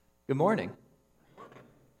Good morning.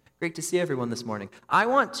 Great to see everyone this morning. I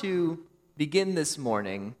want to begin this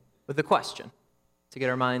morning with a question to get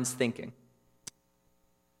our minds thinking.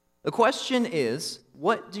 The question is,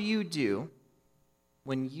 what do you do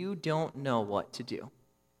when you don't know what to do?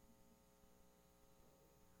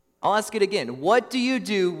 I'll ask it again. What do you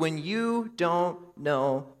do when you don't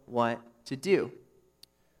know what to do?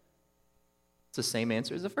 It's the same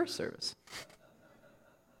answer as the first service.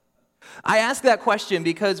 I ask that question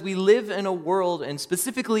because we live in a world, and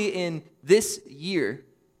specifically in this year,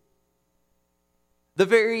 the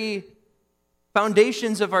very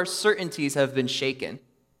foundations of our certainties have been shaken.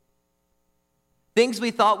 Things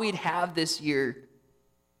we thought we'd have this year,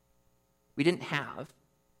 we didn't have.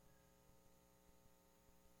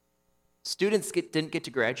 Students didn't get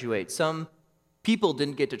to graduate. Some people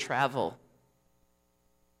didn't get to travel.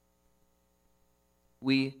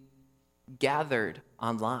 We gathered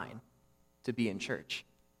online to be in church.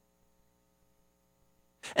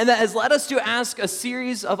 And that has led us to ask a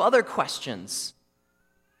series of other questions.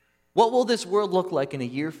 What will this world look like in a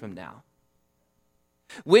year from now?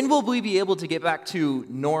 When will we be able to get back to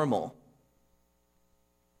normal?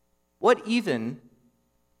 What even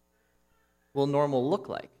will normal look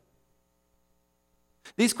like?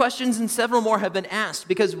 These questions and several more have been asked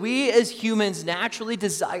because we as humans naturally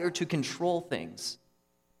desire to control things,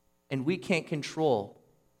 and we can't control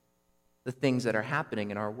the things that are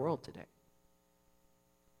happening in our world today.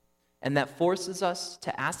 And that forces us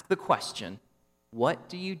to ask the question, what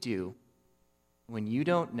do you do when you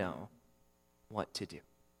don't know what to do?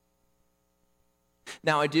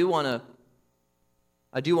 Now, I do want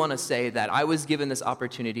to say that I was given this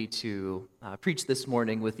opportunity to preach this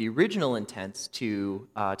morning with the original intent to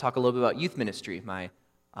talk a little bit about youth ministry, my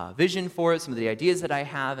vision for it, some of the ideas that I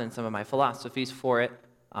have, and some of my philosophies for it,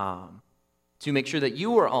 to make sure that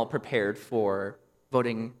you are all prepared for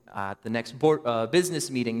voting at the next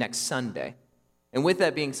business meeting next Sunday. And with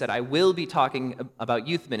that being said, I will be talking about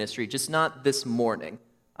youth ministry, just not this morning.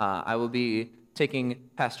 I will be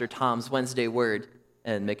taking Pastor Tom's Wednesday word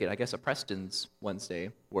and make it, I guess, a Preston's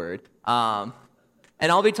Wednesday word. And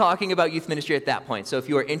I'll be talking about youth ministry at that point. So if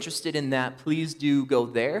you are interested in that, please do go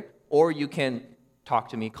there, or you can talk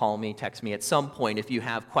to me, call me, text me at some point if you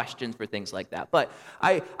have questions for things like that. But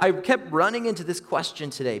I kept running into this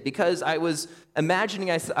question today because I was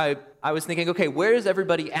imagining, I was thinking, okay, where is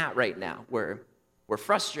everybody at right now? We're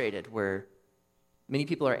frustrated. Many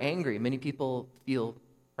people are angry. Many people feel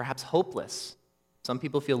perhaps hopeless. Some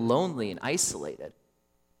people feel lonely and isolated.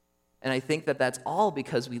 And I think that that's all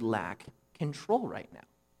because we lack control right now.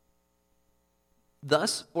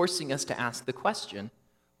 Thus, forcing us to ask the question,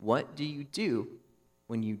 what do you do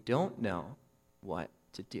when you don't know what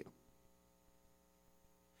to do?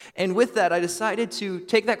 And with that, I decided to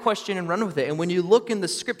take that question and run with it. And when you look in the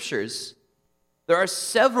scriptures, there are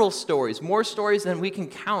several stories, more stories than we can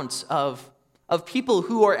count, of people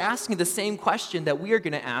who are asking the same question that we are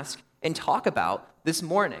going to ask and talk about this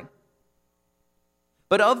morning.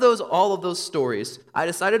 But of all of those stories, I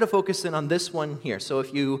decided to focus in on this one here. So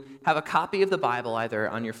if you have a copy of the Bible, either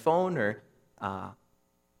on your phone or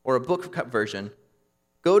a book version,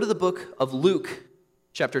 go to the book of Luke,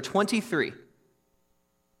 chapter 23.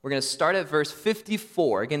 We're going to start at verse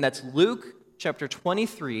 54. Again, that's Luke, chapter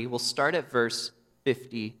 23. We'll start at verse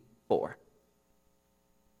 54.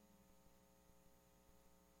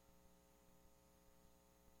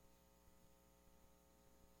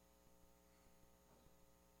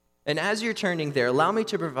 And as you're turning there, allow me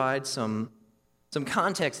to provide some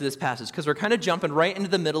context to this passage, because we're kind of jumping right into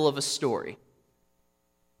the middle of a story.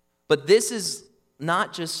 But this is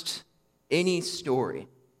not just any story.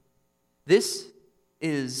 This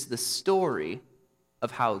is the story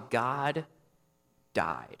of how God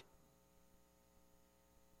died.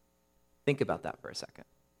 Think about that for a second.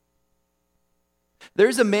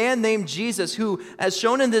 There's a man named Jesus who, as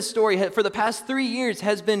shown in this story, for the past 3 years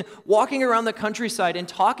has been walking around the countryside and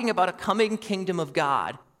talking about a coming kingdom of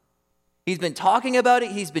God. He's been talking about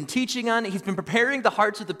it, he's been teaching on it, he's been preparing the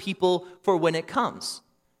hearts of the people for when it comes.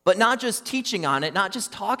 But not just teaching on it, not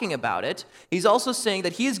just talking about it, he's also saying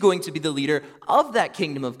that he is going to be the leader of that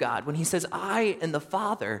kingdom of God when he says, I and the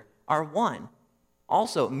Father are one.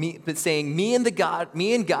 Also, saying me and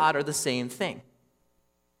God are the same thing.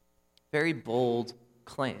 Very bold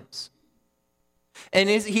claims. And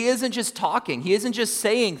he isn't just talking, he isn't just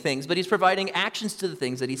saying things, but he's providing actions to the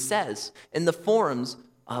things that he says in the forms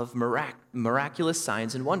of miraculous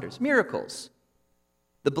signs and wonders, miracles.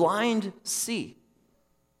 The blind see.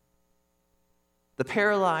 The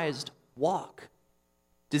paralyzed walk.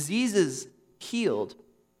 Diseases healed.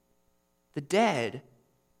 The dead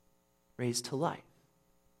raised to life.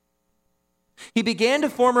 He began to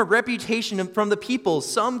form a reputation from the people,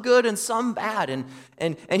 some good and some bad.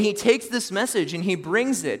 And he takes this message and he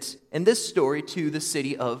brings it in this story to the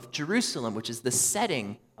city of Jerusalem, which is the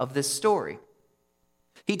setting of this story.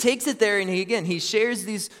 He takes it there and he shares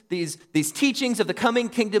these teachings of the coming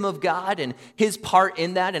kingdom of God and his part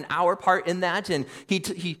in that and our part in that. And he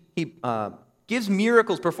gives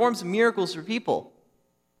miracles, performs miracles for people.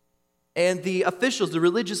 And the officials, the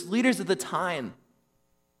religious leaders of the time,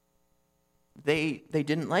 they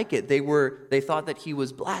didn't like it. They thought that he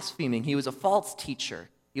was blaspheming. He was a false teacher.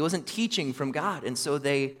 He wasn't teaching from God. And so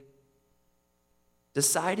they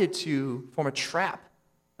decided to form a trap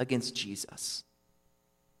against Jesus,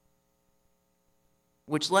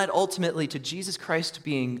 which led ultimately to Jesus Christ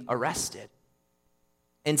being arrested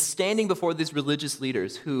and standing before these religious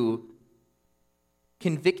leaders who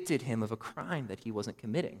convicted him of a crime that he wasn't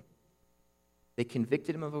committing. They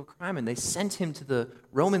convicted him of a crime, and they sent him to the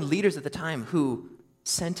Roman leaders at the time, who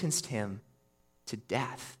sentenced him to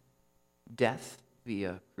death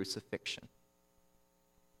via crucifixion.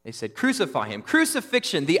 They said, crucify him.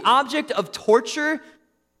 Crucifixion, the object of torture,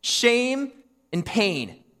 shame, and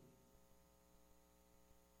pain.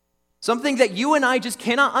 Something that you and I just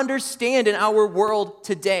cannot understand in our world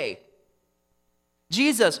today.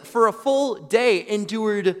 Jesus, for a full day,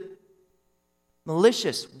 endured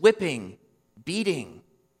malicious whipping, beating,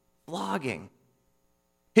 flogging.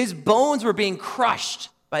 His bones were being crushed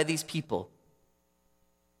by these people.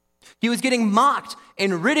 He was getting mocked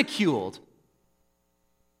and ridiculed.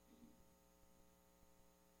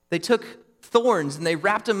 They took thorns and they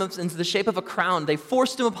wrapped him into the shape of a crown. They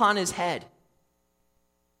forced him upon his head.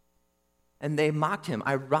 And they mocked him,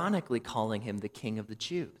 ironically calling him the King of the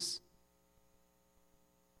Jews.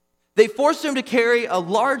 They forced him to carry a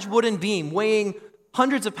large wooden beam weighing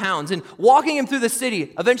hundreds of pounds and walking him through the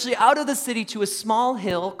city, eventually out of the city to a small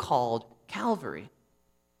hill called Calvary,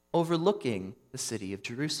 overlooking the city of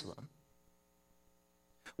Jerusalem.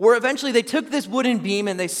 Where eventually they took this wooden beam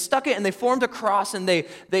and they stuck it and they formed a cross and they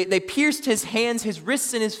pierced his hands, his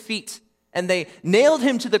wrists, and his feet, and they nailed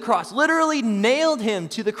him to the cross, literally nailed him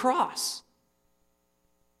to the cross,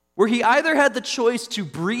 where he either had the choice to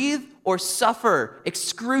breathe or suffer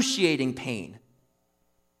excruciating pain.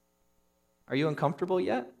 Are you uncomfortable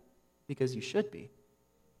yet? Because you should be.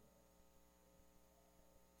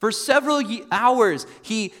 For several hours,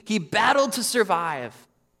 he battled to survive.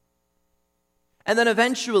 And then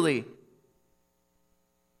eventually,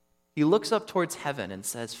 he looks up towards heaven and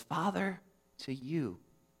says, Father, to you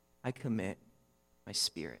I commit my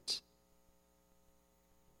spirit.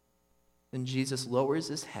 Then Jesus lowers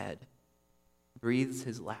his head, breathes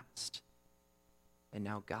his last, and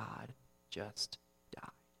now God just died.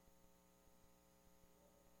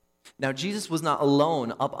 Now, Jesus was not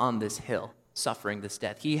alone up on this hill suffering this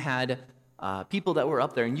death. He had people that were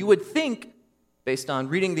up there, and you would think, based on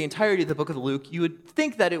reading the entirety of the book of Luke, you would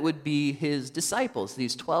think that it would be his disciples,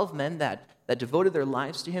 these 12 men that devoted their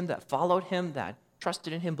lives to him, that followed him, that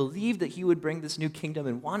trusted in him, believed that he would bring this new kingdom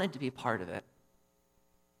and wanted to be part of it.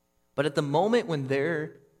 But at the moment when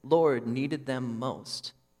their Lord needed them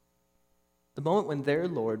most, the moment when their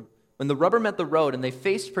Lord, when the rubber met the road and they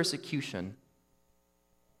faced persecution,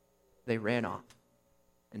 they ran off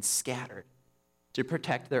and scattered to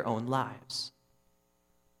protect their own lives.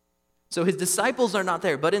 So his disciples are not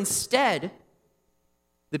there, but instead,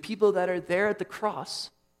 the people that are there at the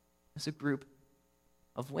cross is a group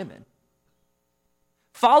of women.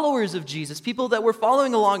 Followers of Jesus, people that were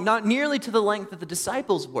following along not nearly to the length that the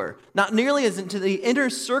disciples were, not nearly as into the inner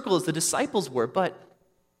circle as the disciples were, but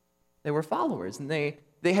they were followers, and they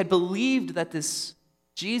had believed that this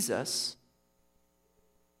Jesus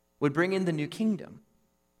would bring in the new kingdom.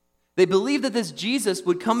 They believed that this Jesus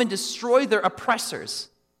would come and destroy their oppressors.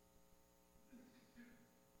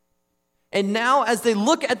 And now, as they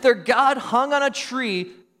look at their God hung on a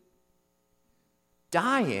tree,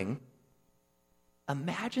 dying,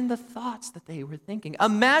 imagine the thoughts that they were thinking.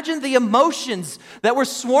 Imagine the emotions that were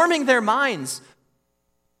swarming their minds.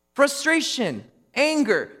 Frustration,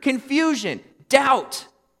 anger, confusion, doubt.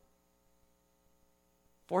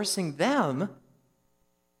 Forcing them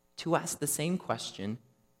to ask the same question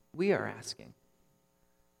we are asking.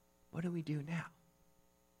 What do we do now?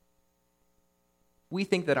 We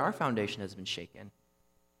think that our foundation has been shaken.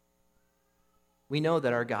 We know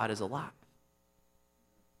that our God is alive.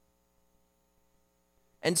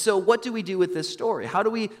 And so what do we do with this story?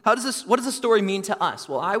 What does the story mean to us?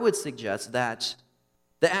 Well, I would suggest that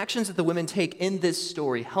the actions that the women take in this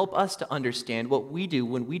story help us to understand what we do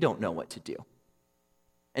when we don't know what to do.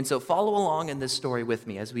 And so follow along in this story with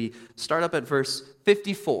me as we start up at verse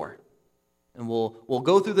 54. And we'll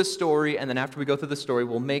go through the story, and then after we go through the story,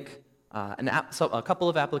 we'll make a couple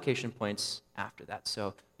of application points after that.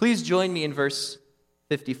 So please join me in verse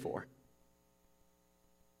 54.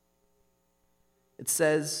 It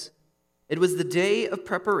says, "It was the day of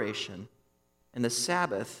preparation, and the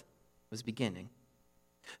Sabbath was beginning.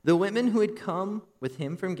 The women who had come with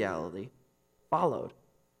him from Galilee followed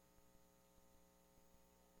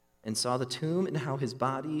and saw the tomb and how his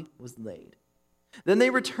body was laid. Then they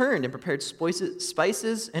returned and prepared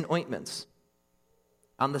spices and ointments.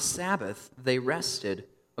 On the Sabbath, they rested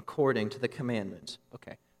according to the commandment."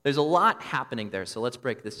 Okay, there's a lot happening there, so let's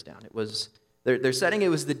break this down. They're saying it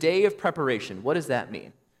was the day of preparation. What does that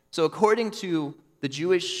mean? So according to the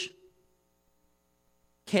Jewish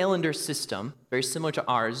calendar system, very similar to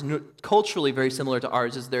ours, culturally very similar to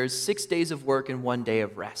ours, is there's 6 days of work and 1 day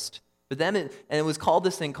of rest. But then, it was called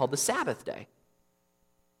this thing called the Sabbath day.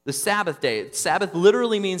 The Sabbath day. Sabbath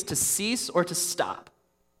literally means to cease or to stop.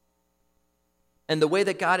 And the way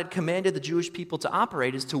that God had commanded the Jewish people to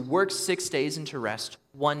operate is to work 6 days and to rest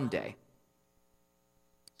 1 day.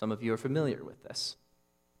 Some of you are familiar with this.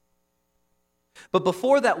 But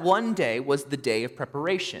before that 1 day was the day of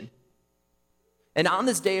preparation. And on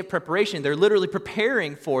this day of preparation, they're literally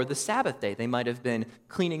preparing for the Sabbath day. They might have been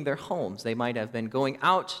cleaning their homes. They might have been going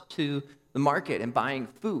out to the market and buying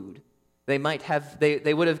food. They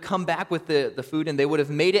would have come back with the food, and they would have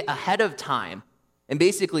made it ahead of time and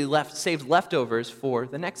basically saved leftovers for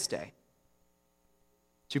the next day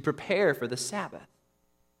to prepare for the Sabbath.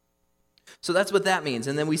 So that's what that means.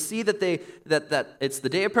 And then we see that it's the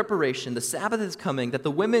day of preparation, the Sabbath is coming, that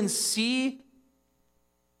the women see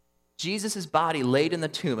Jesus' body laid in the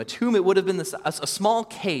tomb. A tomb, it would have been a small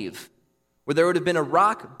cave where there would have been a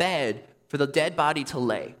rock bed for the dead body to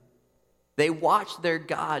lay. They watched their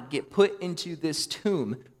God get put into this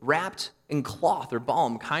tomb, wrapped in cloth or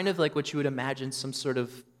balm, kind of like what you would imagine some sort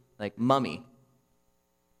of like mummy.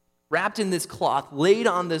 Wrapped in this cloth, laid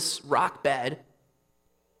on this rock bed,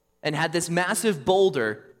 and had this massive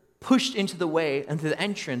boulder pushed into the way and to the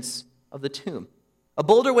entrance of the tomb. A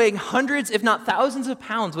boulder weighing hundreds, if not thousands of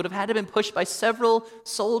pounds would have had to have been pushed by several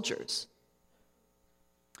soldiers.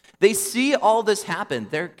 They see all this happen.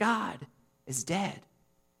 Their God is dead.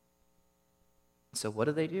 So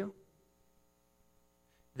what do?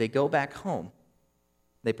 They go back home.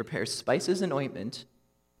 They prepare spices and ointment,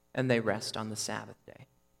 and they rest on the Sabbath day.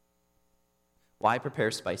 Why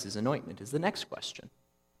prepare spices and ointment is the next question.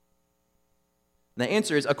 And the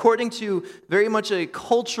answer is, according to very much a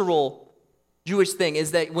cultural Jewish thing,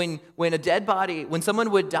 is that when a dead body, when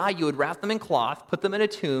someone would die, you would wrap them in cloth, put them in a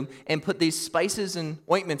tomb, and put these spices and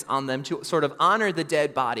ointments on them to sort of honor the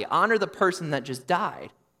dead body, honor the person that just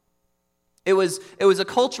died. It was a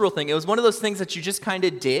cultural thing. It was one of those things that you just kind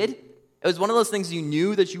of did. It was one of those things you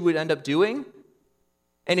knew that you would end up doing.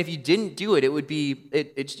 And if you didn't do it, it would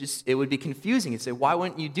be confusing. You'd say, why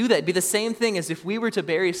wouldn't you do that? It'd be the same thing as if we were to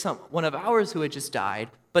bury one of ours who had just died,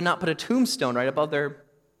 but not put a tombstone right above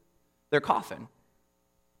their coffin.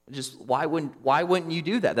 Just why wouldn't you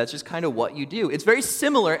do that? That's just kind of what you do. It's very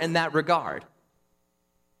similar in that regard.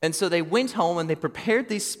 And so they went home and they prepared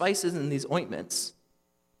these spices and these ointments.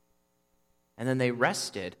 And then they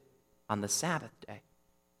rested on the Sabbath day.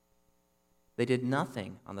 They did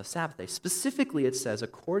nothing on the Sabbath day. Specifically, it says,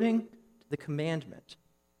 according to the commandment.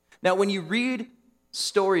 Now, when you read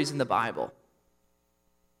stories in the Bible,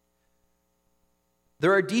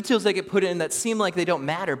 there are details that get put in that seem like they don't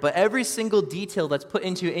matter, but every single detail that's put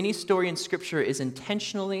into any story in Scripture is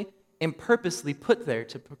intentionally and purposely put there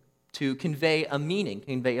to convey a meaning,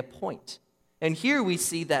 convey a point. And here we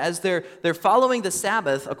see that as they're following the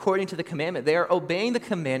Sabbath according to the commandment, they are obeying the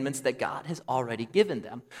commandments that God has already given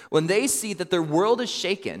them. When they see that their world is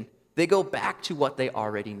shaken, they go back to what they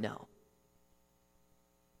already know.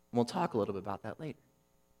 And we'll talk a little bit about that later.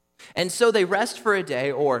 And so they rest for a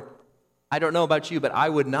day, or I don't know about you, but I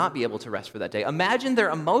would not be able to rest for that day. Imagine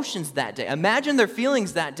their emotions that day. Imagine their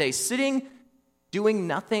feelings that day, sitting, doing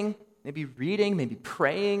nothing, maybe reading, maybe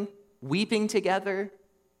praying, weeping together.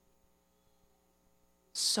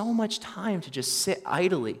 So much time to just sit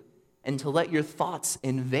idly and to let your thoughts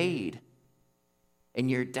invade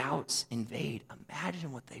and your doubts invade.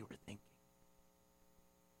 Imagine what they were thinking.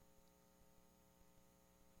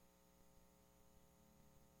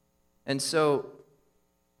 And so,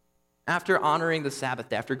 after honoring the Sabbath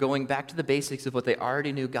day, after going back to the basics of what they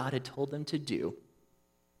already knew God had told them to do,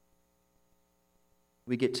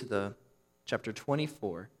 we get to the chapter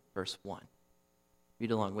 24, verse 1.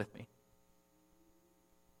 Read along with me.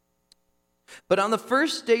 But on the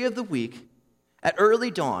first day of the week, at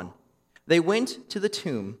early dawn, they went to the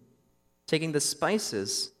tomb, taking the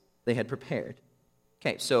spices they had prepared.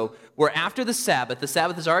 Okay, so we're after the Sabbath. The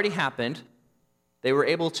Sabbath has already happened. They were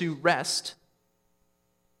able to rest.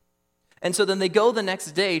 And so then they go the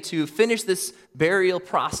next day to finish this burial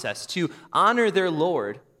process, to honor their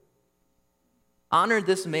Lord, honor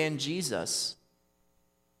this man Jesus.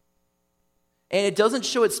 And it doesn't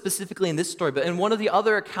show it specifically in this story, but in one of the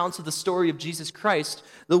other accounts of the story of Jesus Christ,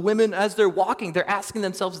 the women, as they're walking, they're asking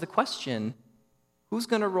themselves the question, who's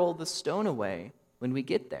going to roll the stone away when we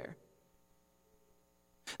get there?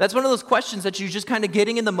 That's one of those questions that you just kind of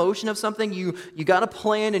getting in the motion of something. You got a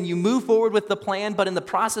plan and you move forward with the plan, but in the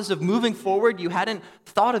process of moving forward, you hadn't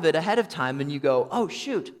thought of it ahead of time, and you go, oh,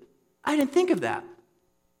 shoot, I didn't think of that.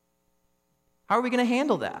 How are we going to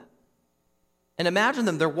handle that? And imagine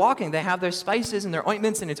them, they're walking, they have their spices and their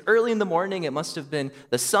ointments, and it's early in the morning. It must have been,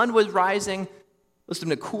 the sun was rising, it must have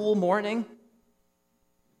been a cool morning.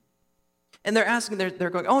 And they're asking, they're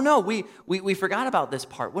going, oh no, we forgot about this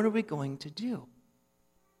part. What are we going to do?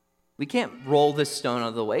 We can't roll this stone out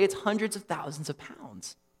of the way. It's hundreds of thousands of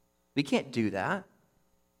pounds. We can't do that.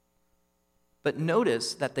 But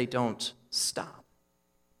notice that they don't stop.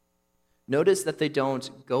 Notice that they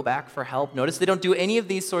don't go back for help. Notice they don't do any of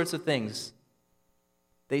these sorts of things.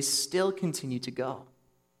 They still continue to go.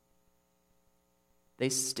 They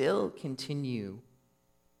still continue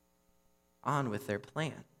on with their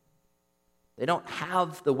plan. They don't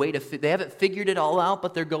have the way they haven't figured it all out,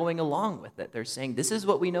 but they're going along with it. They're saying, this is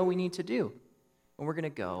what we know we need to do, and we're going to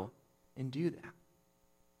go and do that.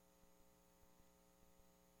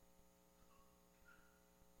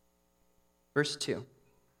 Verse 2.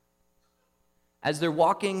 As they're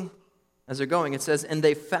walking, as they're going, it says, and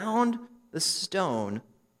they found the stone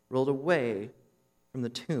rolled away from the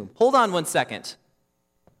tomb. Hold on one second.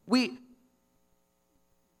 We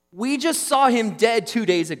just saw him dead 2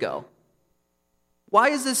 days ago. Why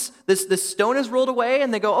is this stone is rolled away?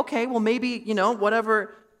 And they go, okay, well maybe,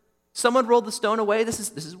 whatever. Someone rolled the stone away. This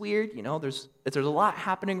is weird. There's a lot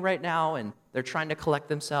happening right now, and they're trying to collect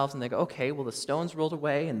themselves, and they go, okay, well the stone's rolled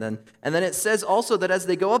away. And then it says also that as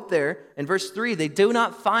they go up there, in verse 3, they do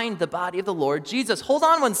not find the body of the Lord Jesus. Hold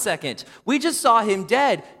on one second. We just saw him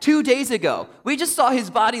dead 2 days ago. We just saw his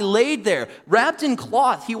body laid there, wrapped in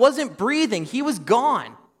cloth. He wasn't breathing. He was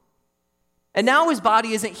gone. And now his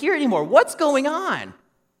body isn't here anymore. What's going on?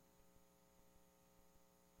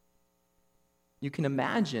 You can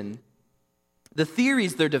imagine the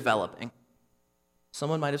theories they're developing.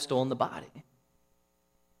 Someone might have stolen the body.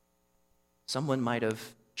 Someone might have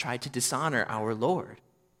tried to dishonor our Lord.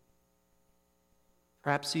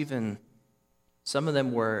 Perhaps even some of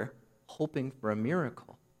them were hoping for a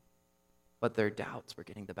miracle, but their doubts were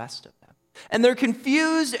getting the best of them. And they're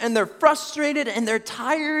confused, and they're frustrated, and they're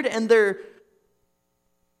tired, and they're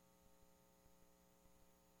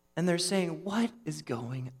saying, what is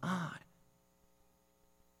going on?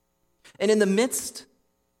 And in the midst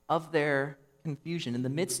of their confusion, in the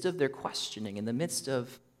midst of their questioning, in the midst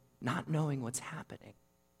of not knowing what's happening,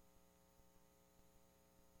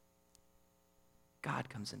 God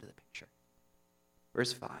comes into the picture.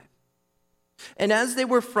 Verse 5. And as they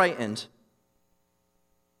were frightened,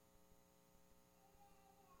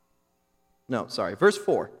 verse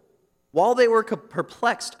 4. While they were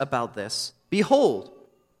perplexed about this, behold,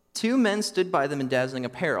 2 men stood by them in dazzling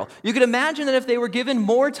apparel. You could imagine that if they were given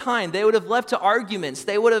more time, they would have left to arguments.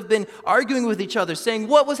 They would have been arguing with each other, saying,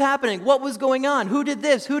 what was happening? What was going on? Who did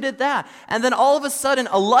this? Who did that? And then all of a sudden,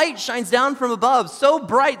 a light shines down from above, so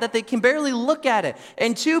bright that they can barely look at it.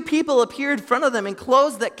 And 2 people appeared in front of them in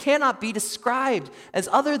clothes that cannot be described as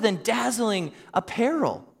other than dazzling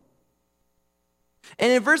apparel.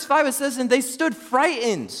 And in verse 5 it says, and they stood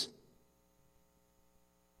frightened.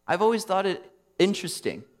 I've always thought it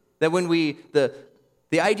interesting that when the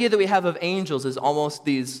idea that we have of angels is almost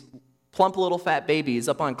these plump little fat babies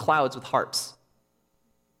up on clouds with harps.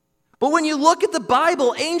 But when you look at the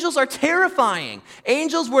Bible, angels are terrifying.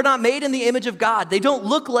 Angels were not made in the image of God. They don't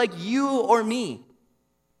look like you or me.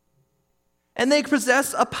 And they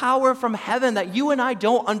possess a power from heaven that you and I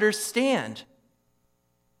don't understand.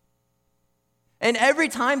 And every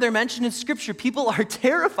time they're mentioned in Scripture, people are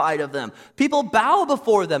terrified of them. People bow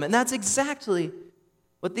before them, and that's exactly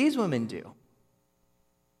what these women do.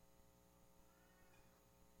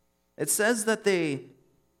 It says that they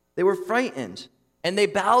were frightened, and they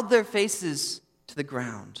bowed their faces to the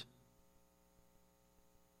ground.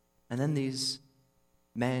 And then these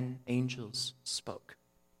men, angels, spoke.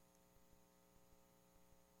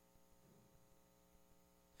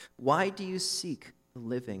 Why do you seek the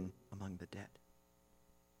living among the dead?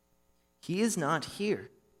 He is not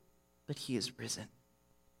here, but he is risen.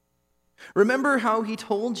 Remember how he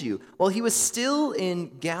told you while he was still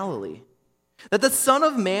in Galilee that the Son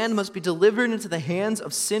of Man must be delivered into the hands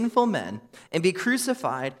of sinful men and be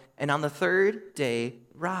crucified and on the third day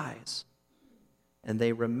rise. And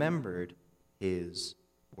they remembered his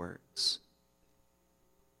words.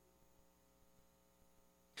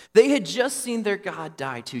 They had just seen their God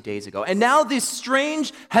die 2 days ago. And now these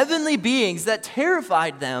strange heavenly beings that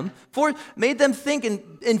terrified them, made them think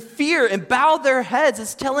in fear and bow their heads,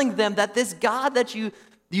 is telling them that this God that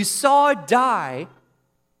you saw die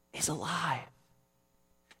is alive.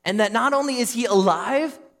 And that not only is he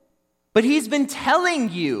alive, but he's been telling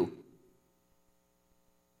you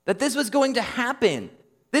that this was going to happen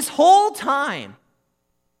this whole time.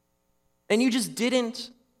 And you just didn't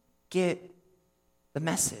get the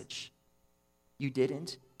message. You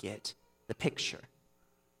didn't get the picture.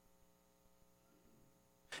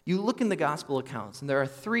 You look in the gospel accounts, and there are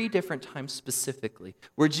 3 different times specifically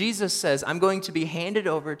where Jesus says, I'm going to be handed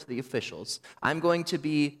over to the officials. I'm going to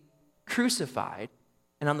be crucified.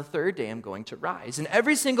 And on the third day, I'm going to rise. And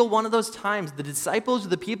every single one of those times, the disciples,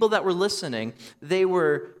 the people that were listening, they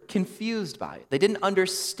were confused by it. They didn't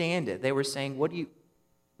understand it. They were saying, what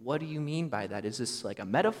do you mean by that? Is this like a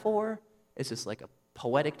metaphor? Is this like a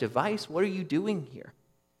poetic device? What are you doing here?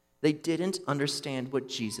 They didn't understand what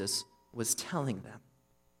Jesus was telling them.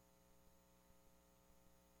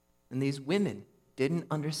 And these women didn't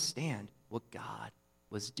understand what God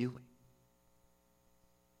was doing.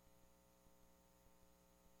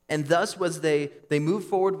 And thus, was they moved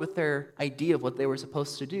forward with their idea of what they were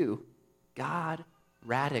supposed to do, God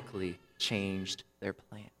radically changed their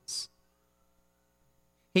plans.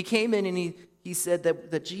 He came in and he said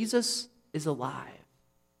that Jesus is alive.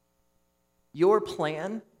 Your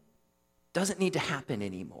plan doesn't need to happen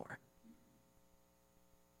anymore.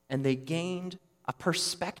 And they gained a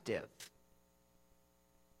perspective.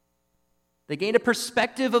 They gained a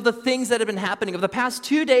perspective of the things that have been happening of the past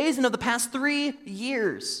 2 days and of the past 3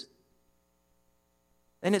 years.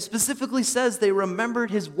 And it specifically says they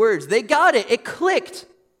remembered his words. They got it. It clicked.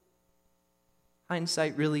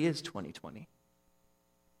 Hindsight really is 20/20.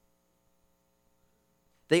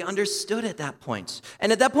 They understood at that point.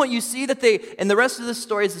 And at that point, you see that in the rest of the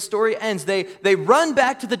story, as the story ends, they run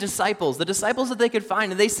back to the disciples that they could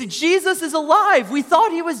find, and they say, Jesus is alive. We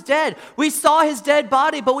thought he was dead. We saw his dead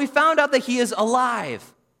body, but we found out that he is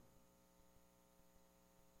alive.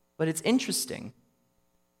 But it's interesting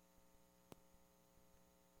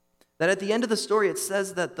that at the end of the story, it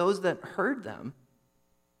says that those that heard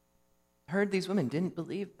these women, didn't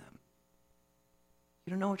believe them.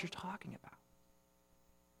 You don't know what you're talking about.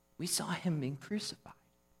 We saw him being crucified.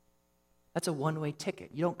 That's a one-way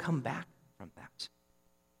ticket. You don't come back from that.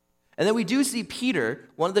 And then we do see Peter,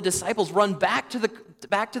 one of the disciples, run back to the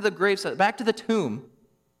gravesite, back to the tomb.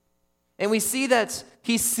 And we see that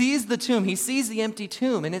he sees the tomb. He sees the empty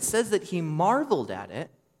tomb. And it says that he marveled at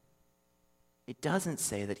it. It doesn't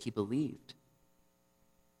say that he believed.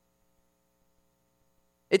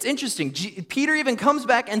 It's interesting. Peter even comes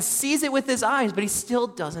back and sees it with his eyes, but he still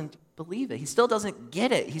doesn't believe it. He still doesn't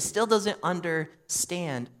get it. He still doesn't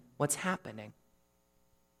understand what's happening.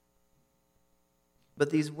 But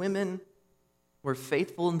these women were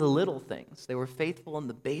faithful in the little things. They were faithful in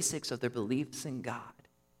the basics of their beliefs in God.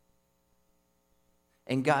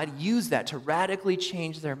 And God used that to radically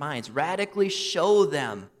change their minds, radically show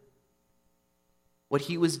them what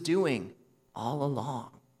he was doing all along.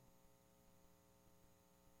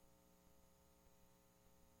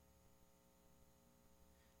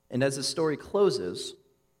 And as the story closes,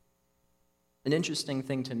 an interesting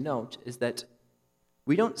thing to note is that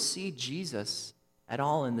we don't see Jesus at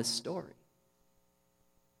all in this story.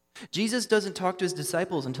 Jesus doesn't talk to his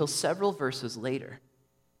disciples until several verses later.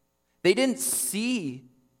 They didn't see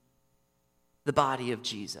the body of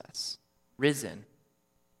Jesus risen.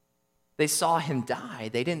 They saw him die.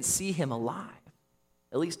 They didn't see him alive,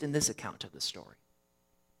 at least in this account of the story.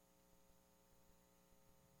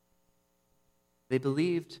 They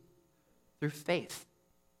believed through faith.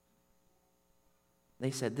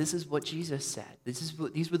 They said, this is what Jesus said.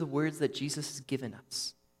 These were the words that Jesus has given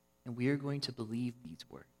us. And we are going to believe these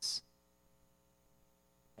words.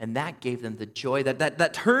 And that gave them the joy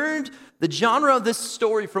that turned the genre of this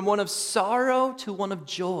story from one of sorrow to one of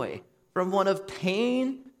joy, from one of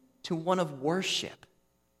pain to one of worship.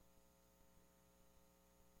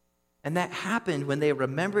 And that happened when they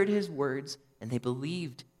remembered his words and they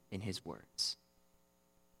believed in his words.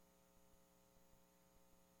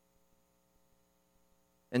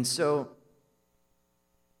 And so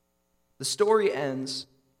the story ends,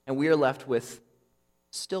 and we are left with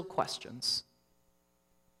still questions.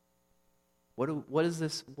 What is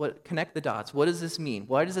this? Connect the dots. What does this mean?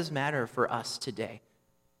 Why does this matter for us today?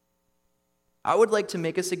 I would like to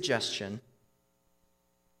make a suggestion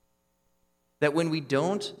that when we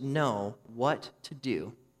don't know what to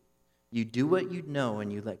do, you do what you know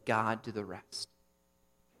and you let God do the rest.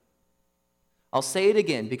 I'll say it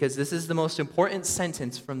again because this is the most important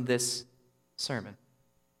sentence from this sermon.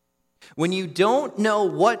 When you don't know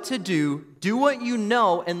what to do what you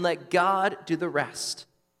know and let God do the rest.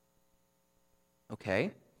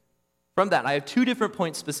 Okay? From that, I have two different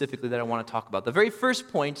points specifically that I want to talk about. The very first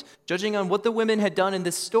point, judging on what the women had done in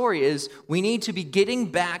this story, is we need to be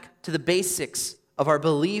getting back to the basics of our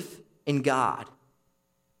belief in God.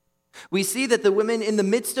 We see that the women, in the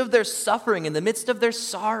midst of their suffering, in the midst of their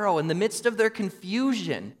sorrow, in the midst of their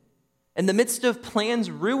confusion, in the midst of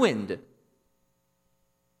plans ruined,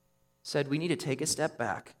 said, we need to take a step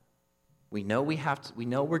back. We know we're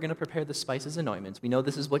going to prepare the spices and ointments. We know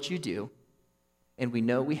this is what you do. And we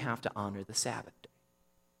know we have to honor the Sabbath day.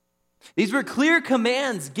 These were clear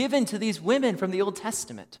commands given to these women from the Old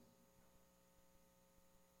Testament.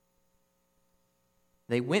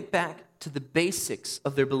 They went back to the basics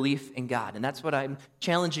of their belief in God. And that's what I'm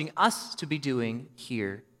challenging us to be doing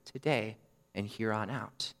here today and here on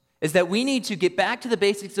out. Is that we need to get back to the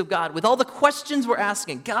basics of God with all the questions we're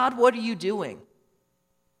asking. God, what are you doing?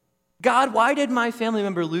 God, why did my family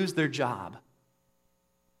member lose their job?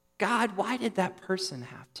 God, why did that person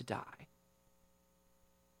have to die?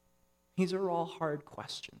 These are all hard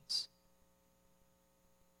questions.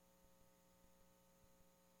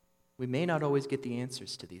 We may not always get the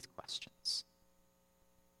answers to these questions.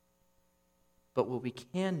 But what we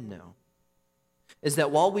can know is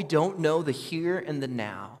that while we don't know the here and the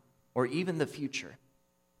now, or even the future,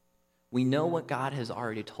 we know what God has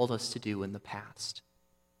already told us to do in the past.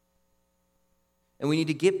 And we need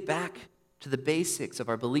to get back to the basics of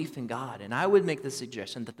our belief in God. And I would make the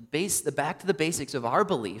suggestion that the back to the basics of our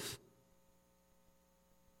belief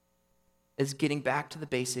is getting back to the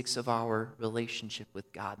basics of our relationship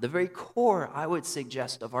with God. The very core, I would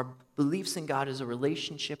suggest, of our beliefs in God is a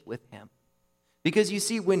relationship with Him. Because you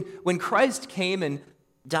see, when Christ came and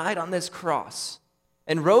died on this cross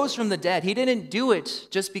and rose from the dead, He didn't do it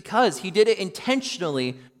just because. He did it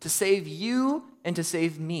intentionally to save you and to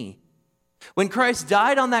save me. When Christ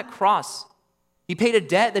died on that cross, He paid a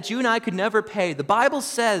debt that you and I could never pay. The Bible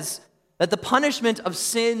says that the punishment of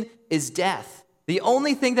sin is death. The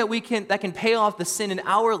only thing that can pay off the sin in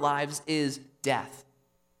our lives is death.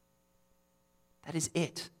 That is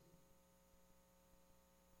it.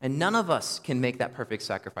 And none of us can make that perfect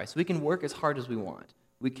sacrifice. We can work as hard as we want.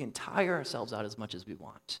 We can tire ourselves out as much as we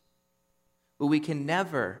want. But we can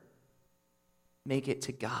never make it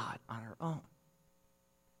to God on our own.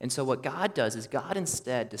 And so what God does is God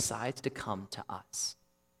instead decides to come to us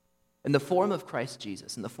in the form of Christ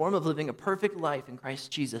Jesus, in the form of living a perfect life in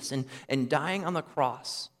Christ Jesus and dying on the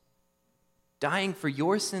cross, dying for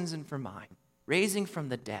your sins and for mine, raising from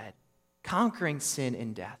the dead, conquering sin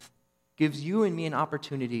and death, gives you and me an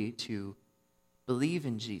opportunity to believe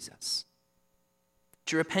in Jesus,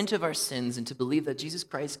 to repent of our sins and to believe that Jesus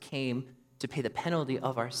Christ came to pay the penalty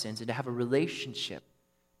of our sins and to have a relationship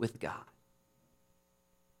with God.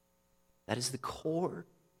 That is the core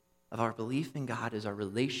of our belief in God, is our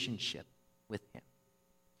relationship with Him.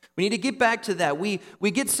 We need to get back to that. We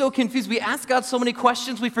get so confused. We ask God so many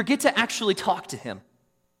questions, we forget to actually talk to Him.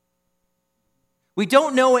 We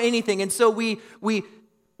don't know anything, and so we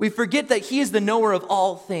forget that He is the knower of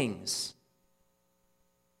all things.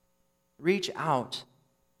 Reach out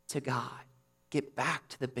to God. Get back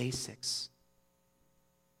to the basics.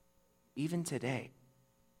 Even today.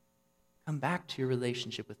 Come back to your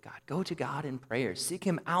relationship with God. Go to God in prayer. Seek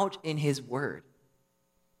Him out in His Word.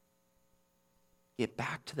 Get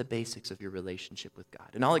back to the basics of your relationship with God.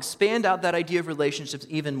 And I'll expand out that idea of relationships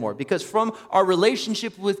even more, because from our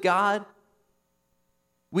relationship with God,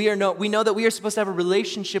 we know that we are supposed to have a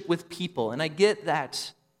relationship with people. And I get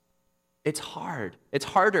that it's hard. It's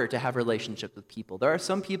harder to have relationships with people. There are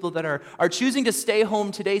some people that are choosing to stay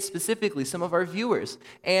home today, specifically some of our viewers,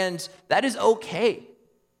 and that is okay.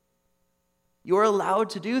 You're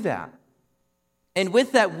allowed to do that. And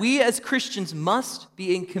with that, we as Christians must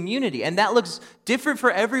be in community. And that looks different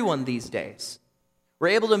for everyone these days. We're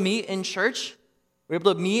able to meet in church. We're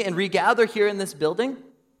able to meet and regather here in this building.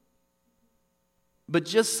 But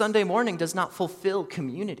just Sunday morning does not fulfill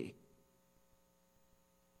community.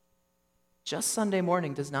 Just Sunday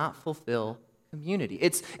morning does not fulfill community.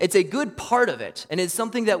 It's a good part of it, and it's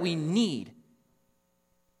something that we need.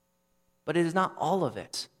 But it is not all of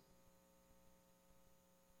it.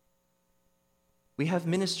 We have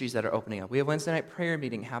ministries that are opening up. We have Wednesday night prayer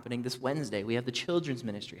meeting happening this Wednesday. We have the children's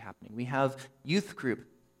ministry happening. We have youth group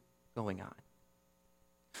going on.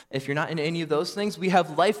 If you're not in any of those things, we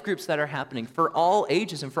have life groups that are happening for all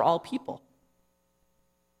ages and for all people.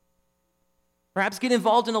 Perhaps get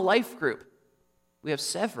involved in a life group. We have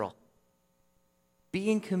several.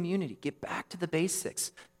 Be in community. Get back to the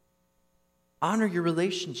basics. Honor your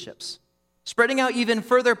relationships. Spreading out even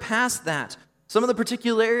further past that, some of the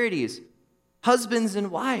particularities. Husbands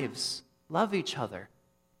and wives, love each other.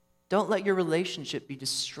 Don't let your relationship be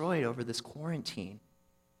destroyed over this quarantine.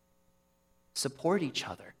 Support each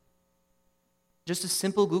other. Just a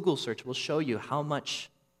simple Google search will show you how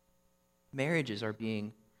much marriages are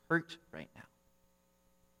being hurt right now.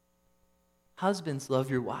 Husbands,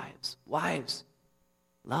 love your wives. Wives,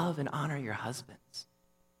 love and honor your husbands.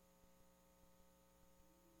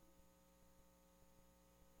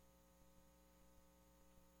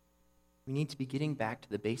 We need to be getting back to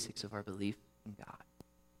the basics of our belief in God.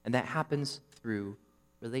 And that happens through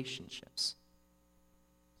relationships.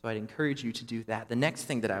 So I'd encourage you to do that. The next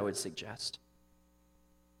thing that I would suggest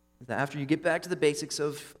is that after you get back to the basics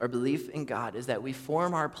of our belief in God, is that we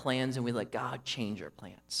form our plans and we let God change our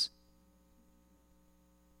plans.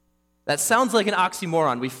 That sounds like an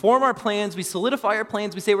oxymoron. We form our plans, we solidify our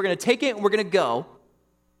plans, we say we're going to take it and we're going to go.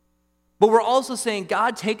 But we're also saying,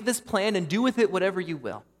 God, take this plan and do with it whatever you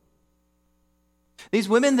will. These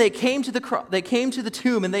women, they came to the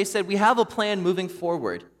tomb and they said, we have a plan moving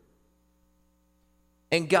forward.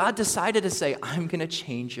 And God decided to say, I'm going to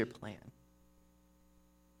change your plan.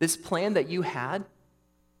 This plan that you had,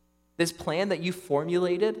 this plan that you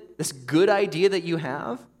formulated, this good idea that you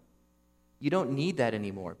have, you don't need that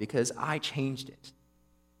anymore because I changed it.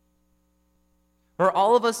 For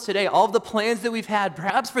all of us today, all of the plans that we've had,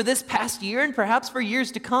 perhaps for this past year and perhaps for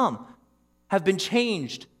years to come, have been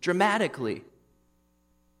changed dramatically.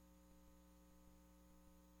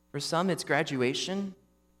 For some, it's graduation.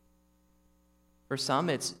 For some,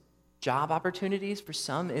 it's job opportunities. For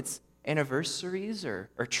some, it's anniversaries or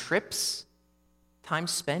trips, time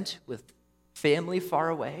spent with family far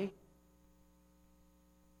away.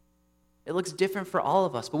 It looks different for all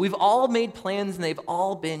of us, but we've all made plans and they've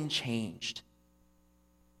all been changed.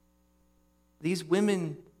 These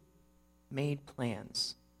women made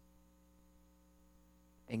plans,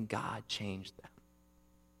 and God changed them.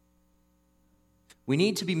 We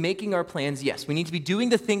need to be making our plans, yes. We need to be doing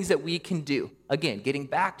the things that we can do. Again, getting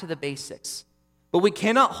back to the basics. But we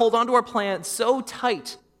cannot hold on to our plans so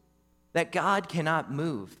tight that God cannot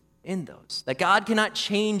move in those, that God cannot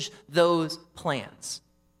change those plans.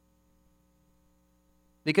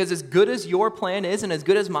 Because as good as your plan is and as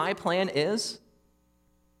good as my plan is,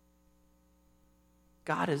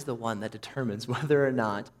 God is the one that determines whether or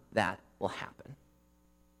not that will happen.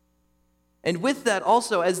 And with that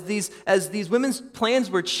also, as these women's plans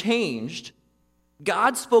were changed,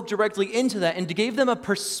 God spoke directly into that and gave them a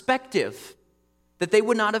perspective that they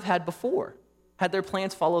would not have had before, had their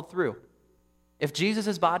plans followed through. If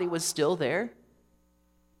Jesus' body was still there,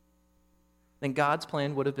 then their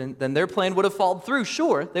plan would have followed through.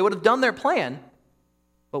 Sure, they would have done their plan,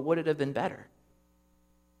 but would it have been better?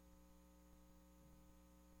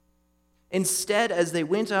 Instead, as they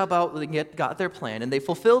went about and got their plan, and they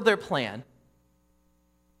fulfilled their plan,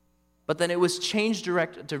 but then it was changed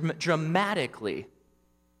dramatically.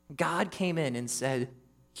 God came in and said,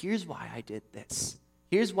 here's why I did this.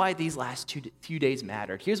 Here's why these last few days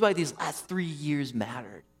mattered. Here's why these last 3 years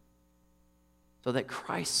mattered. So that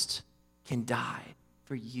Christ can die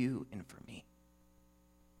for you and for me.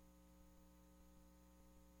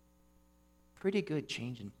 Pretty good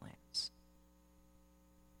change in plans.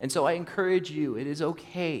 And so I encourage you, it is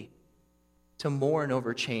okay to mourn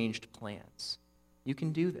over changed plans. You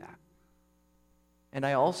can do that. And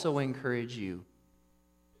I also encourage you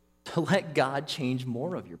to let God change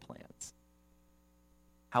more of your plans.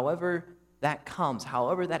 However that comes,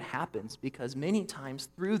 however that happens, because many times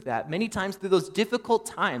through those difficult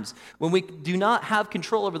times, when we do not have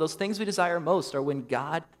control over those things we desire most, are when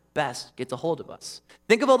God best gets a hold of us.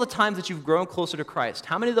 Think of all the times that you've grown closer to Christ.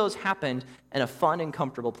 How many of those happened in a fun and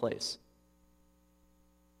comfortable place?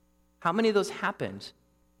 How many of those happened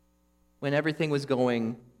when everything was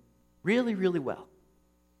going really, really well?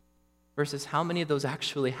 Versus how many of those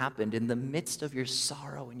actually happened in the midst of your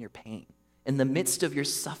sorrow and your pain, in the midst of your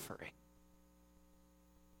suffering?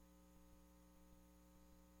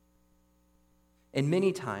 And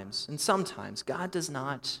many times, and sometimes, God does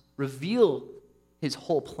not reveal his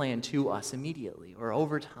whole plan to us immediately or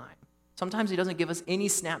over time. Sometimes he doesn't give us any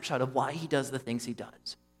snapshot of why he does the things he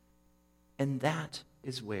does. And that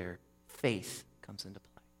is where faith comes into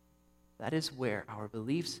play. that is where our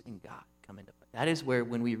beliefs in God come into play. That is where,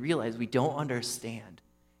 when we realize we don't understand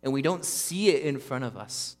and we don't see it in front of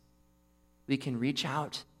us, we can reach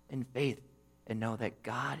out in faith and know that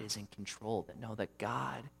God is in control, that know that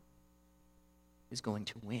God is going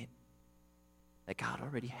to win, that God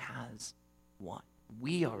already has won.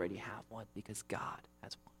 We already have won because God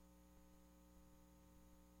has won.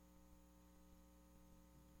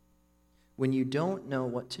 When you don't know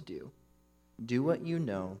what to do what you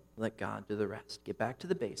know, let God do the rest. Get back to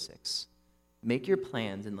the basics. Make your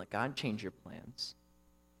plans and let God change your plans.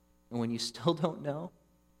 And when you still don't know,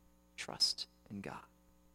 trust in God.